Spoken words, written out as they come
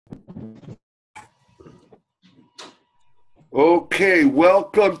Okay,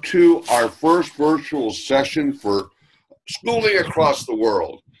 welcome to our first virtual session for schooling across the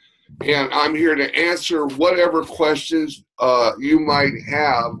world. And I'm here to answer whatever questions you might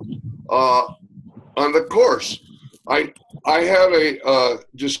have on the course. I have a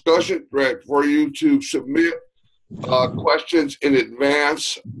discussion thread for you to submit questions in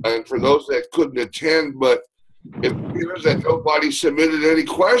advance, and for those that couldn't attend, but it appears that nobody submitted any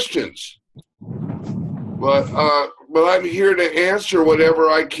questions. But I'm here to answer whatever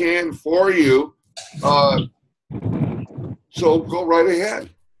I can for you. So go right ahead.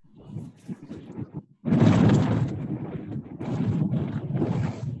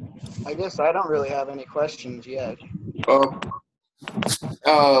 I guess I don't really have any questions yet.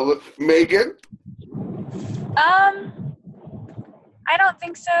 Megan? I don't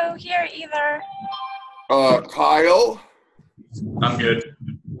think so here either. Kyle? I'm good.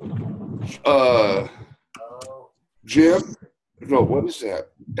 Jim? No, what is that?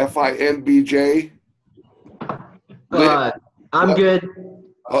 FINBJ? I'm good.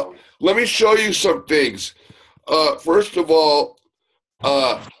 Let me show you some things. First of all,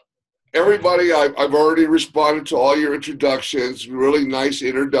 everybody, I've already responded to all your introductions, really nice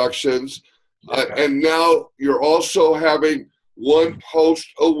introductions. And now you're also having one post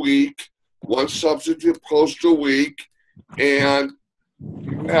a week, one substantive post a week, and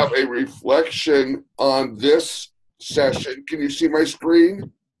you have a reflection on this session. Can you see my screen?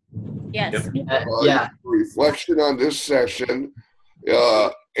 Yes. Yeah. Reflection on this session.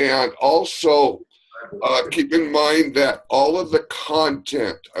 And also keep in mind that all of the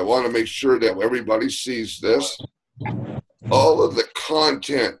content, I want to make sure that everybody sees this, all of the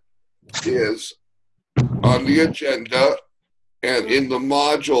content is on the agenda and in the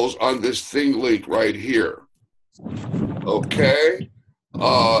modules on this thing link right here. Okay?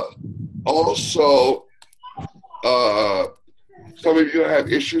 Also, some of you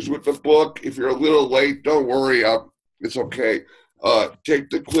had issues with the book. If you're a little late, don't worry. It's okay. Take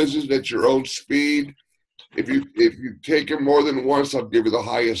the quizzes at your own speed. If you take them more than once, I'll give you the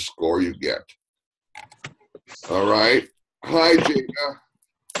highest score you get. All right. Hi, Jada.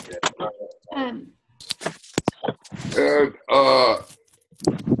 And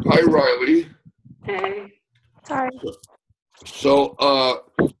hi, Riley. Hey. Sorry. So,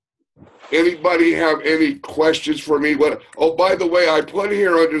 anybody have any questions for me? Oh, by the way, I put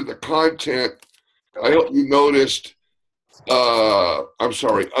here under the content, I hope you noticed, I'm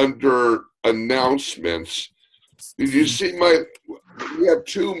sorry, under announcements, did you see we have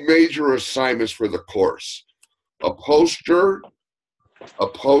two major assignments for the course. A poster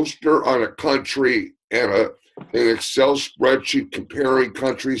on a country, and an Excel spreadsheet comparing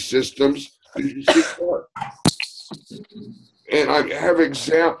country systems. Did you see that? And I have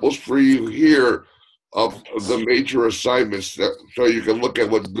examples for you here of the major assignments, so you can look at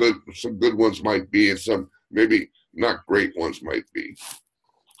what some good ones might be and some maybe not great ones might be.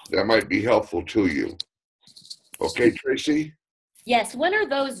 That might be helpful to you. Okay, Tracy? Yes. When are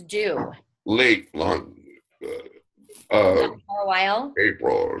those due? Late, long. Not for a while.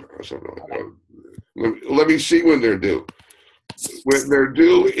 April or something like that. Let me see when they're due. When they're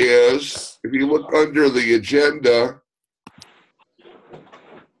due is, if you look under the agenda,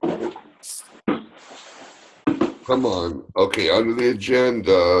 come on. Okay, under the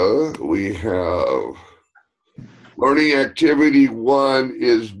agenda, we have learning activity 1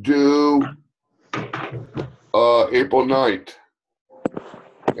 is due April 9th.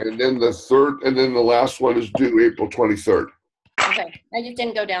 And then the last one is due April 23rd. Okay. I just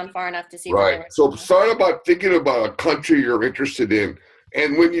didn't go down far enough to see. Right. So start thinking about a country you're interested in.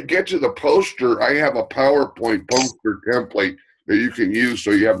 And when you get to the poster, I have a PowerPoint poster template that you can use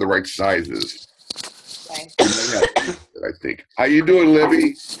so you have the right sizes. Okay. I think. How you doing,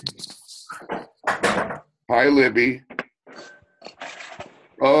 Libby? Hi, Libby.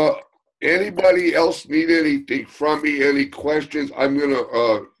 Anybody else need anything from me? Any questions? I'm gonna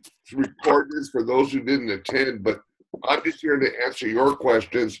record this for those who didn't attend, but I'm just here to answer your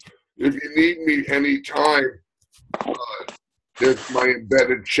questions. If you need me anytime, there's my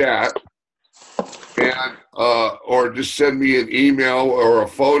embedded chat, and or just send me an email or a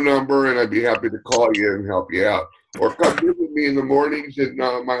phone number, and I'd be happy to call you and help you out. Or come visit me in the mornings in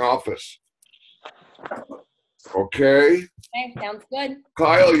my office. Okay. Okay. Sounds good.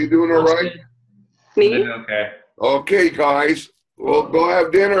 Kyle, you doing all right? Me? Okay. Okay, guys. Well, go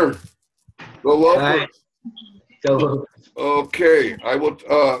have dinner. Go Locals. All right. Go. Okay, I will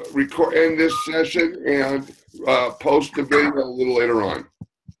end this session and post the video a little later on.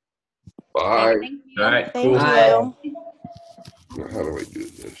 Bye. Thank you. All right. Thank Cool. Bye. you. Now, how do I do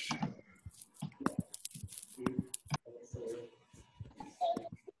this?